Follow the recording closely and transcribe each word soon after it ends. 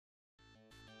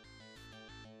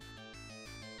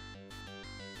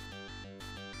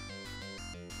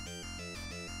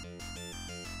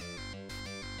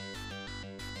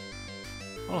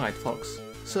Alright folks,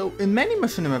 so in many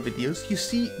machinima videos you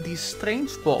see these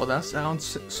strange borders around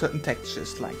certain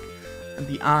textures, like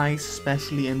the eyes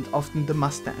especially, and often the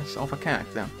mustache of a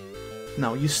character.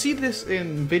 Now you see this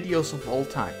in videos of all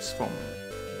types, from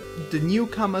the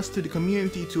newcomers to the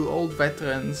community to old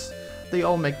veterans. They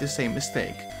all make the same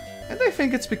mistake. And I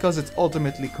think it's because it's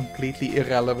ultimately completely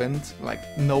irrelevant, like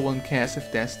no one cares if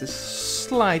there's this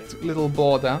slight little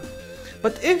border.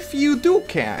 But if you do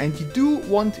care and you do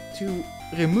want to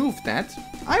remove that,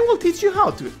 I will teach you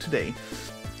how to today.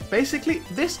 Basically,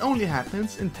 this only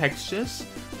happens in textures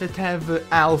that have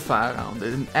alpha around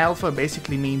it, and alpha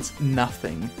basically means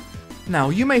nothing. Now,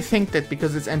 you may think that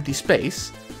because it's empty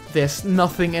space, there's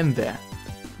nothing in there.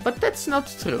 But that's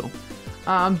not true.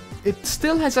 It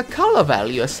still has a color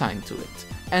value assigned to it.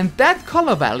 And that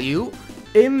color value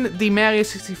in the Mario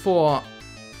 64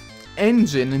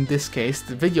 engine, in this case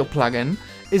the video plugin,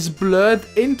 is blurred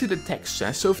into the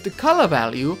texture. So if the color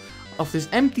value of this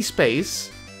empty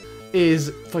space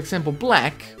is, for example,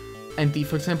 black, and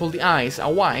for example the eyes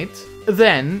are white,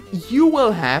 then you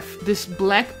will have this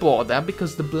black border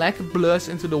because the black blurs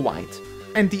into the white.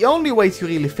 And the only way to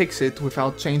really fix it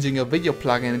without changing your video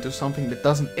plugin into something that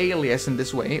doesn't alias in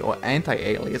this way, or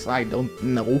anti-alias, I don't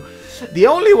know. The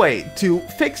only way to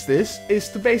fix this is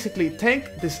to basically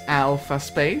take this alpha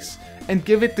space and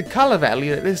give it the color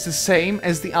value that is the same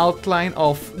as the outline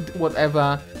of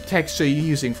whatever texture you're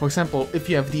using. For example, if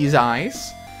you have these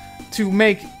eyes, to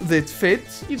make it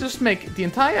fit, you just make the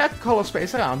entire color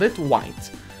space around it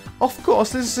white. Of course,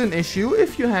 this is an issue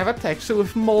if you have a texture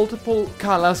with multiple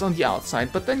colors on the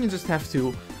outside, but then you just have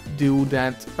to do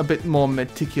that a bit more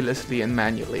meticulously and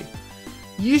manually.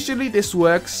 Usually this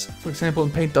works, for example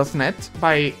in paint.net,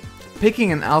 by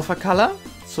picking an alpha color,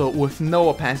 so with no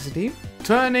opacity,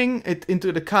 turning it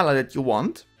into the color that you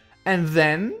want, and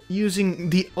then using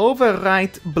the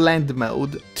overwrite blend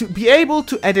mode to be able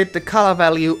to edit the color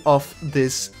value of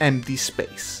this empty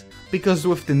space. Because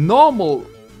with the normal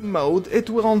mode it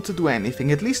won't do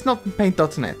anything, at least not in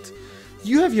paint.net.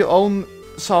 You have your own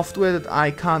software that I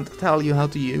can't tell you how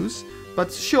to use,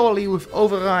 but surely with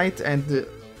overwrite and the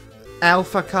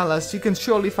alpha colors you can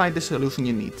surely find the solution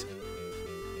you need.